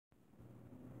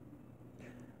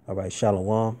All right,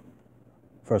 Shalom.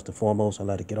 First and foremost, I'd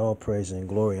like to get all praise and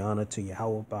glory and honor to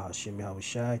Yahweh, Bahashim Yahweh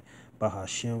Shai,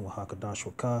 Bahashim,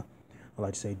 Wahakadash Wakah. I'd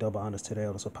like to say double honors to the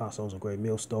elders, apostles, and great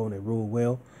millstone that rule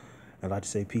well. I'd like to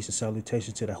say peace and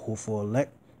salutation to the hopeful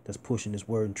elect that's pushing this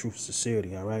word in truth and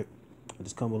sincerity, all right? I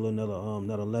just come with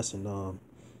another lesson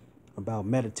about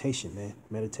meditation, man.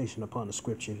 Meditation upon the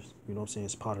scriptures, you know what I'm saying?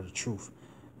 It's part of the truth,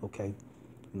 okay?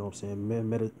 You know what I'm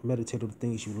saying? Meditate on the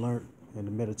things you learned and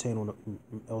to meditate on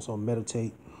also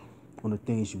meditate on the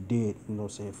things you did, you know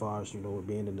what I'm saying, as far as,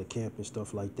 being in the camp and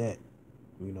stuff like that,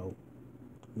 you know,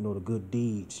 the good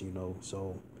deeds,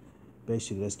 So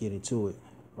basically let's get into it.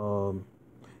 Um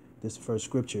this first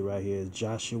scripture right here is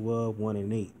Joshua 1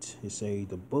 and 8. It say,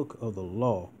 the book of the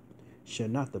law shall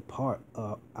not depart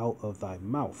out of thy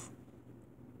mouth,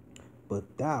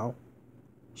 but thou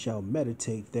shalt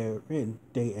meditate therein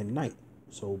day and night.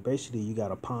 So basically you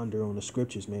gotta ponder on the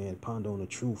scriptures, man, ponder on the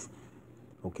truth.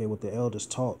 Okay, what the elders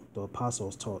taught, the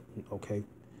apostles taught, okay?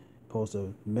 Supposed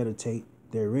to meditate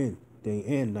therein day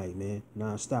and night, man,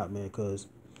 non-stop, man, because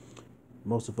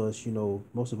most of us,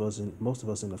 most of us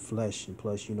in the flesh, and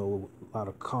plus, a lot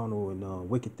of carnal and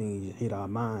wicked things hit our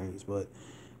minds. But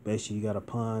basically, you got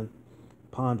to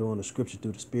ponder on the scripture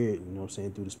through the spirit. You know what I'm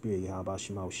saying? Through the spirit, Yahweh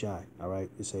Shema Shai. All right,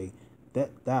 it say that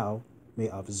thou may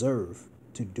observe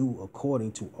to do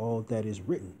according to all that is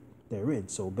written therein.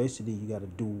 So basically, you got to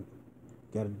do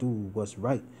what's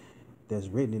right that's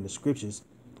written in the scriptures.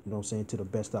 You know what I'm saying, to the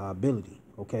best of our ability.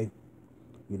 Okay,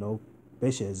 you know,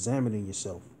 basically examining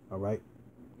yourself. All right.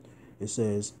 It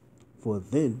says, for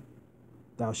then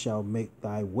thou shalt make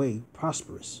thy way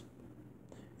prosperous,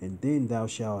 and then thou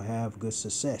shalt have good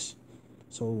success.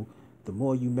 So the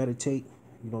more you meditate,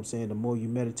 you know what I'm saying, the more you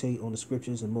meditate on the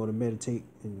scriptures and more to meditate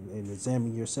and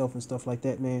examine yourself and stuff like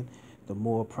that, man, the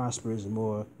more prosperous and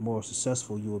more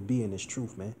successful you will be in this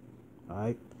truth, man. All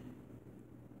right.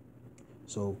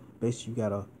 So basically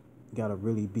you gotta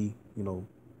really be,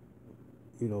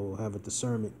 have a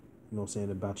discernment, you know what I'm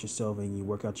saying, about yourself, and you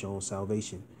work out your own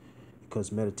salvation.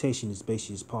 Because meditation is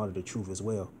basically is part of the truth as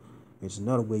well. There's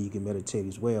another way you can meditate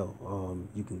as well.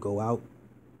 You can go out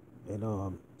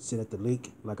and sit at the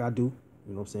lake like I do.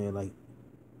 You know what I'm saying?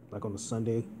 Like on a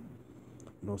Sunday, you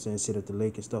know what I'm saying? Sit at the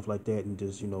lake and stuff like that and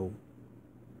just,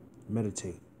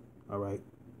 meditate. All right.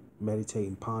 Meditate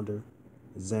and ponder.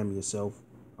 Examine yourself.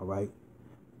 All right.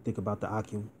 Think about the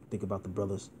Akim. Think about the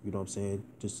brothers. You know what I'm saying?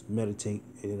 Just meditate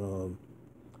and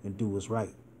do what's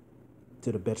right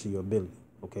to the best of your ability.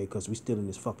 Okay, because we still in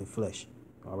this fucking flesh.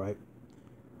 All right.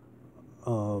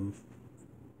 Um,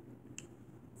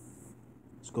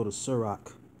 let's go to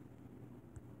Sirach.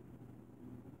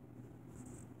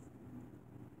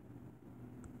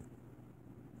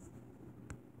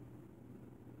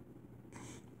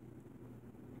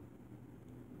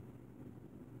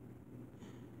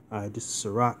 All right, this is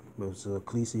Sirach. It's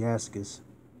Ecclesiasticus.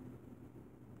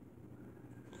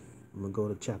 I'm gonna go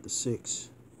to chapter 6,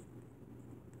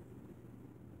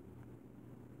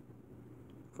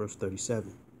 verse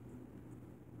 37.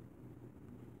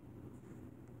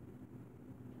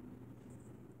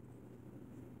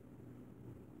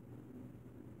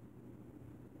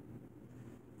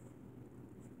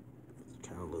 It's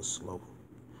kind of a little slow.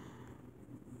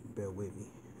 Bear with me.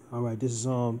 All right, this is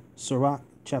Sirach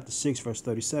chapter 6, verse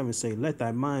 37. Say, let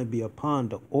thy mind be upon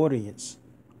the audiences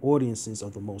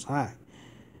of the Most High,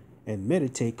 and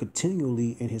meditate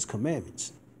continually in His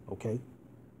commandments. Okay.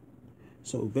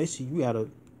 So basically, you gotta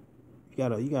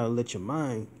let your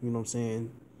mind, you know what I'm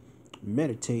saying,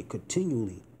 meditate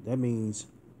continually. That means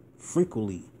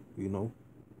frequently, and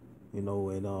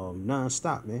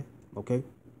non-stop, man. Okay?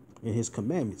 In his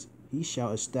commandments, he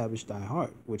shall establish thy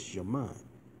heart, which is your mind,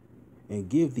 and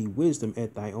give thee wisdom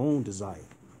at thy own desire.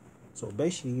 So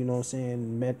basically, you know what I'm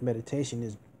saying, meditation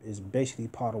is basically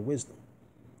part of wisdom.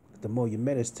 The more you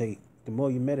meditate, the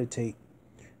more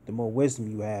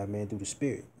wisdom you have, man, through the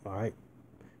spirit. All right.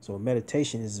 So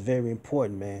meditation is very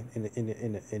important, man, in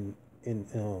you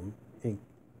know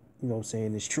what I'm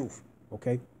saying, this truth.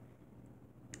 Okay?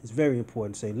 It's very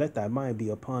important. Say, let thy mind be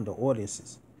upon the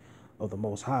ordinances of the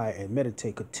Most High, and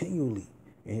meditate continually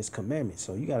in His commandments.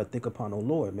 So you got to think upon the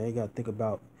Lord, man. You got to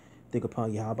think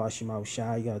upon Yahweh Shema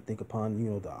Shai. You got to think upon,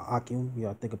 the Akim. You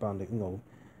got to think upon the, what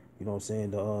I'm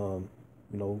saying,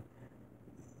 you know,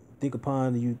 think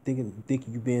upon you thinking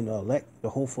you being elect, the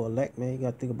hopeful elect, man. You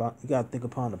got to think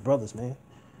upon the brothers, man. You know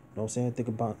what I'm saying?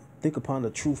 Think upon the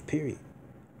truth, period.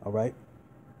 All right.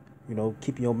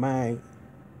 Keep your mind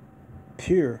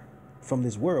pure from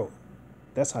this world.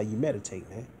 That's how you meditate,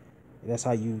 man. That's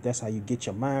how you get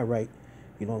your mind right,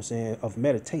 you know what I'm saying, of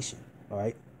meditation. All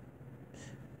right.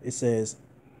 It says,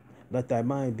 Let thy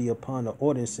mind be upon the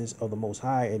ordinances of the Most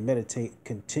High, and meditate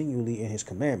continually in his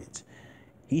commandments.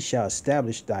 He shall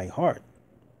establish thy heart.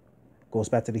 Goes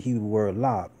back to the Hebrew word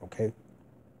lab, okay?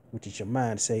 Which is your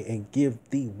mind, say, and give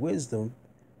thee wisdom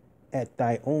at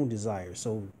thy own desire.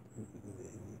 So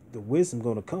the wisdom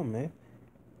gonna come, man.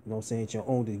 You know what I'm saying? It's your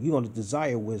own, you're gonna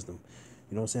desire wisdom.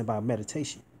 You know what I'm saying? By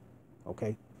meditation.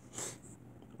 Okay.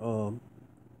 Let's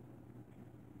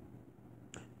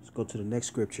go to the next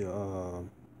scripture.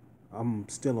 I'm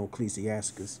still on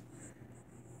Ecclesiasticus.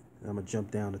 I'm gonna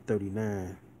jump down to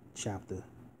 39 chapter.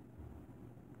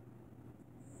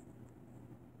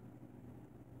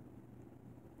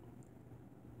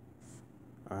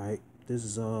 All right, this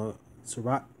is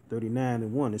Sirach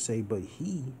 39:1. It say, but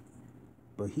he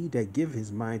that give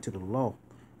his mind to the law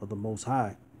of the Most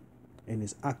High, and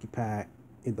is occupied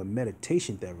in the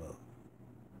meditation thereof.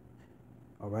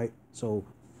 All right, so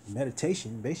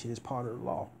meditation basically is part of the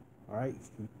law. All right,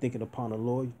 you're thinking upon the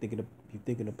Lord, you're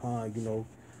thinking upon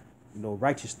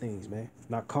righteous things, man,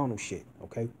 not carnal shit.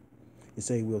 Okay, it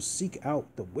say we'll seek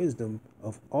out the wisdom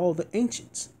of all the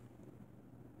ancients,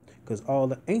 because all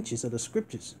the ancients of the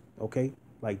scriptures, okay,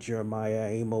 like Jeremiah,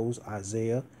 Amos,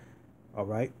 Isaiah, all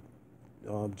right,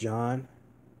 John,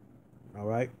 all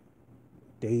right,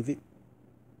 David,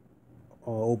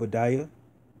 Obadiah,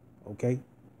 okay,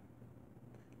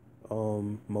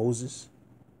 Moses,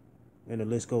 and the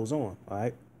list goes on. All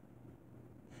right,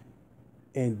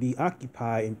 and be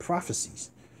occupied in prophecies.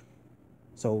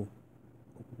 So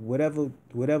whatever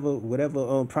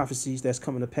prophecies that's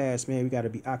coming to pass, man, we got to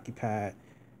be occupied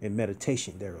in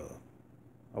meditation thereof.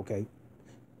 Okay,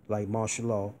 like martial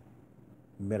law,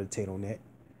 meditate on that.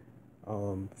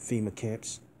 FEMA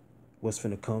camps, what's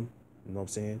finna come, you know what I'm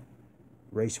saying?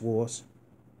 Race wars,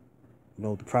 you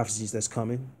know, the prophecies that's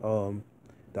coming.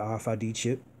 The RFID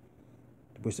chip,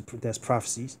 which that's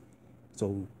prophecies.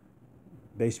 So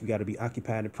basically, we got to be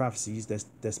occupied in prophecies.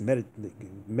 That's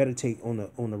meditate on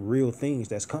the real things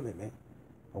that's coming, man.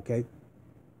 Okay.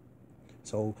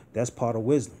 So that's part of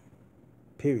wisdom.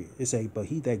 Period. It say, but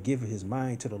he that giveth his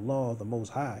mind to the law of the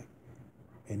Most High,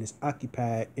 and is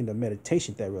occupied in the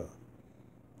meditation thereof.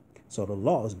 So the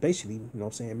law is basically, you know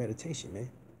what I'm saying, meditation, man.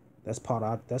 That's part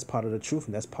of the truth,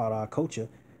 and that's part of our culture.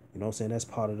 You know what I'm saying? That's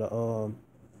part of the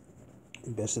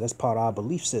that's part of our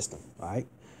belief system. All right.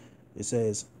 It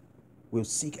says we'll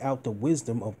seek out the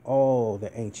wisdom of all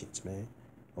the ancients, man.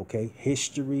 Okay,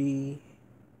 history,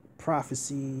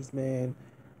 prophecies, man.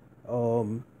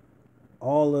 All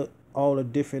the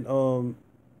different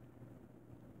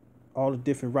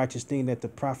righteous things that the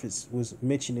prophets was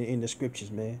mentioning in the scriptures,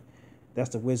 man. That's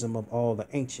the wisdom of all the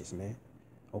ancients, man.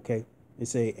 Okay, it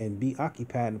say, and be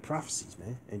occupied in the prophecies,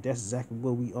 man. And that's exactly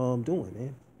what we doing,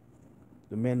 man.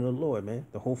 The man of the Lord, man,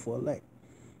 the hopeful elect.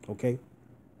 Okay,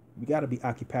 we got to be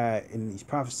occupied in these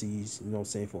prophecies, you know what I'm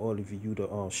saying, for all of you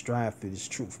to strive for this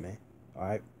truth, man. All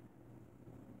right.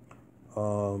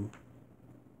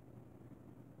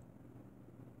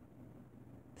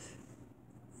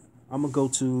 I'm gonna go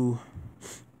to,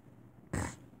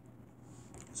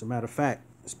 as a matter of fact,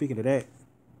 speaking of that,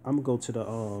 I'm gonna go to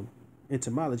the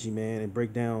etymology, man, and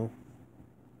break down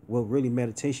what really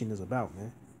meditation is about,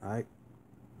 man. All right.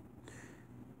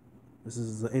 This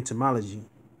is the etymology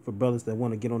for brothers that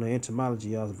want to get on the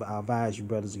etymology. I advise you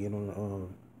brothers to get on the, you know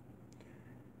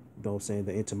what I'm saying,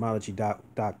 the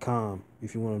etymology.com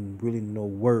if you want to really know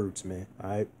words, man. All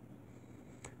right.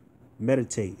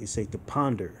 Meditate. It say to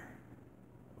ponder.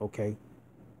 Okay.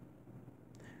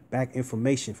 Back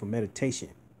information for meditation.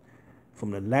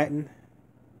 From the Latin,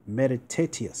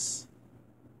 meditatius.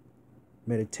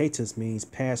 Meditatus means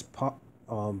past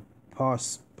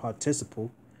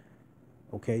participle.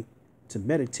 Okay. To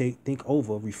meditate, think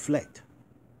over, reflect,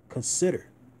 consider.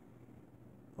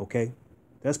 Okay,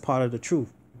 that's part of the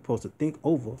truth. You're supposed to think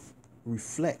over,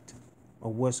 reflect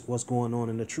on what's going on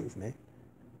in the truth, man.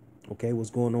 Okay, what's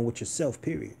going on with yourself,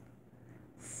 period.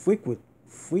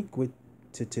 Frequentative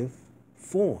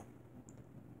form.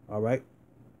 All right.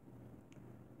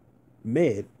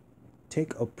 Med,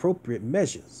 take appropriate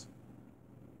measures.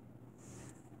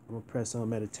 I'm gonna press on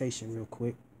meditation real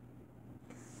quick.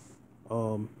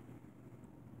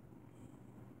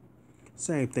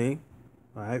 Same thing,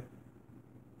 all right,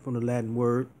 from the Latin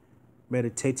word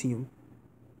meditatium,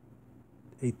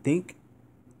 a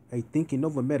thinking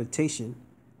over meditation,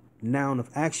 noun of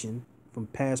action, from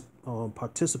past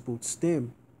participle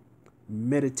stem,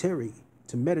 meditare,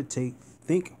 to meditate,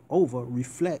 think over,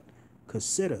 reflect,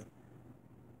 consider,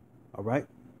 all right,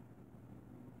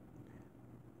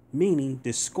 meaning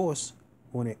discourse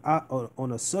on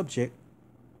a subject,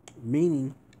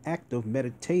 meaning act of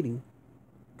meditating,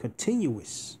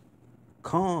 continuous,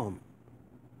 calm,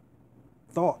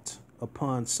 thought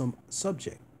upon some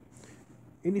subject.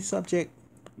 Any subject,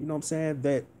 you know what I'm saying,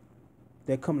 that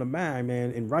come to mind,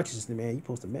 man, in righteousness, man, you're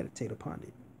supposed to meditate upon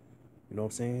it. You know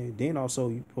what I'm saying? Then also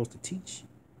you're supposed to teach.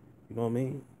 You know what I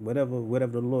mean? Whatever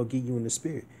the Lord give you in the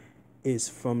spirit. Is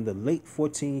from the late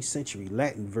 14th century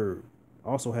Latin verb.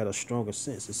 Also had a stronger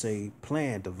sense to say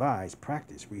plan, devise,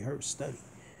 practice, rehearse, study.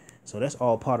 So that's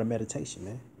all part of meditation,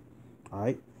 man. All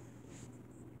right.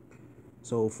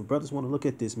 So for brothers want to look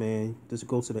at this, man, just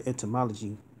go to the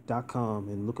etymology.com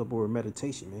and look up word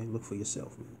meditation, man. Look for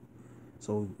yourself, man.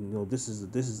 So this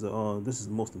is the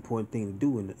most important thing to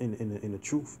do in the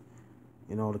truth,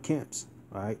 in all the camps,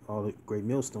 all right, all the great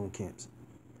millstone camps,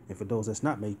 and for those that's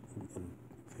not made,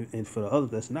 and for the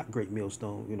others that's not great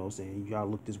millstone, you know what I'm saying, you gotta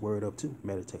look this word up too,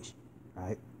 meditation, all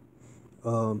right.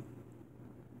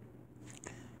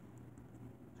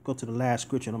 Go to the last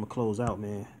scripture, and I'm gonna close out,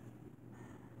 man,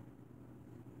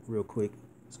 real quick.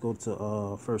 Let's go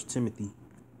to 1 Timothy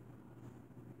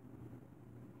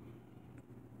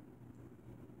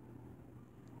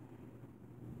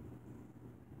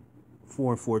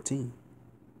 4:14.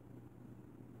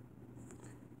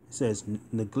 It says,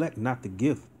 neglect not the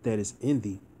gift that is in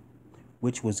thee,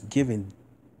 which was given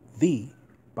thee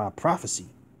by prophecy.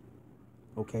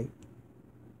 Okay.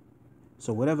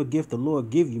 So whatever gift the Lord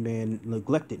give you, man,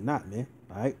 neglect it not, man.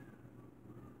 All right.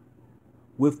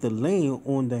 With the laying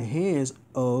on the hands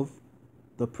of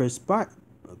the presbytery.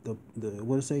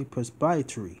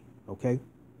 Okay.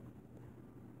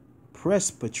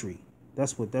 Presbytery.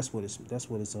 That's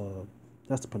the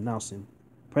pronouncing,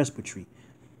 presbytery.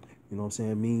 You know what I'm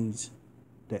saying? It means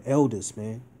the elders,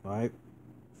 man. All right.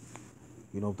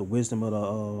 You know, the wisdom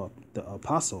of the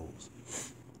apostles.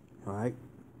 All right.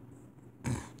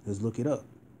 Let's look it up.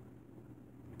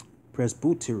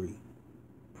 Presbytery.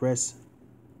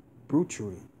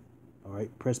 Presbytery. All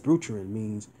right. Presbytery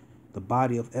means the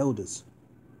body of elders,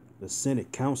 the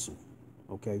Senate Council.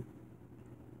 Okay.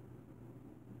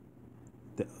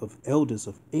 Of elders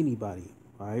of anybody.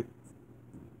 All right.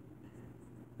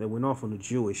 That went off on the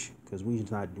Jewish, because we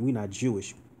not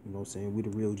Jewish, you know what I'm saying? We the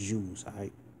real Jews, all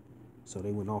right? So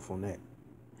they went off on that.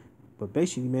 But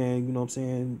basically, man, you know what I'm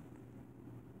saying?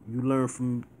 You learn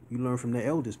from the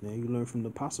elders, man. You learn from the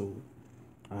apostles.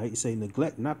 All right. You say,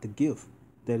 neglect not the gift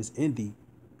that is in thee,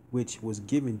 which was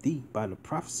given thee by the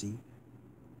prophecy,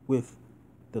 with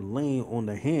the laying on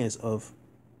the hands of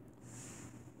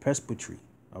presbytery.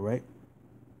 All right.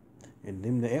 And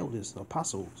them the elders, the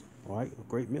apostles, all right, a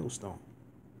great millstone.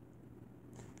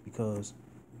 Because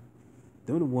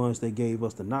they're the ones that gave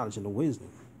us the knowledge and the wisdom,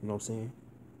 you know what I'm saying?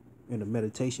 And the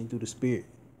meditation through the spirit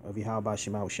of Yahweh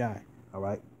Shema Shai. All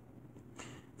right.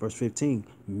 Verse 15,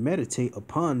 meditate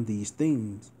upon these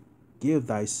things, give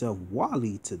thyself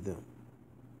wholly to them,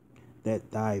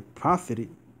 that thy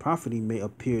profiting may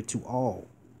appear to all.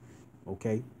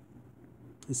 Okay.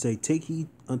 It say, take heed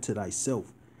unto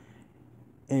thyself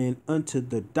and unto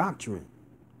the doctrine.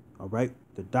 All right.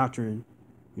 The doctrine,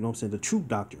 you know what I'm saying? The true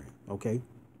doctrine. Okay.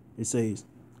 It says,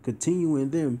 continue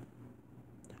in them,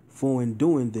 for in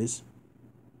doing this,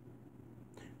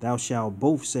 thou shalt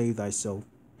both save thyself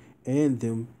and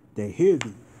them that hear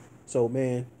thee. So,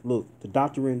 man, look, the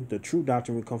doctrine, the true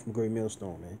doctrine will come from great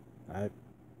millstone, man. All right.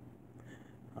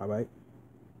 All right.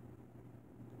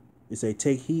 It say,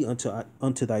 take heed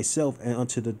unto thyself and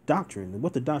unto the doctrine. And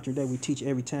what the doctrine that we teach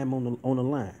every time on the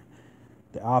line?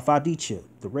 The RFID chip,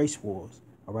 the race wars,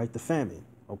 all right, the famine,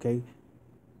 okay,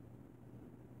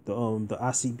 the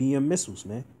ICBM missiles,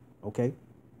 man, okay,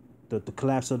 the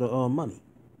collapse of the money,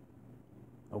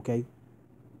 okay,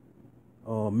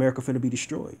 America finna be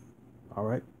destroyed, all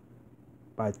right,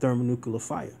 by thermonuclear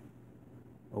fire,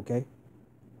 okay.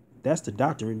 That's the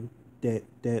doctrine that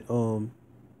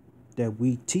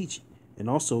we teach and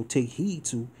also take heed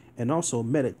to and also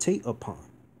meditate upon,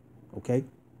 okay.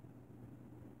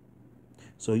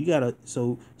 So you gotta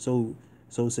so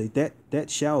say that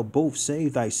shall both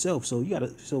save thyself. So you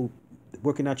gotta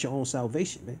working out your own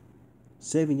salvation, man.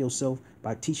 Saving yourself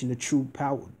by teaching the true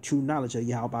power, true knowledge of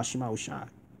Yahweh Shema Shai.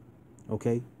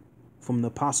 Okay? From the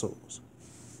apostles.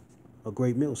 A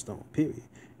great millstone, period.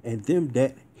 And them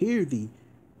that hear thee,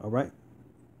 all right?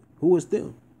 Who is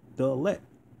them? The elect.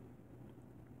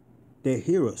 That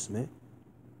hear us, man.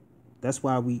 That's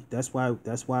why we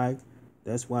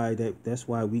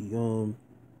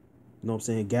you know what I'm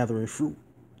saying, gathering fruit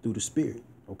through the spirit,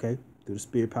 okay? Through the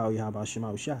spirit power Yahweh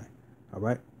Shema Shai. All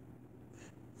right.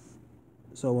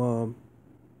 So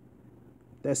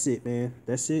that's it, man.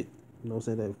 That's it. You know what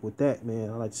I'm saying? That with that,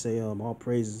 man, I like to say all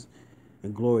praises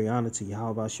and glory, honor to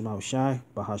Yahweh Shema Shai,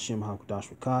 Bahashem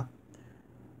HaKadosh Rakah.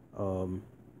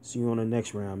 See you on the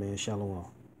next round, man. Shalom.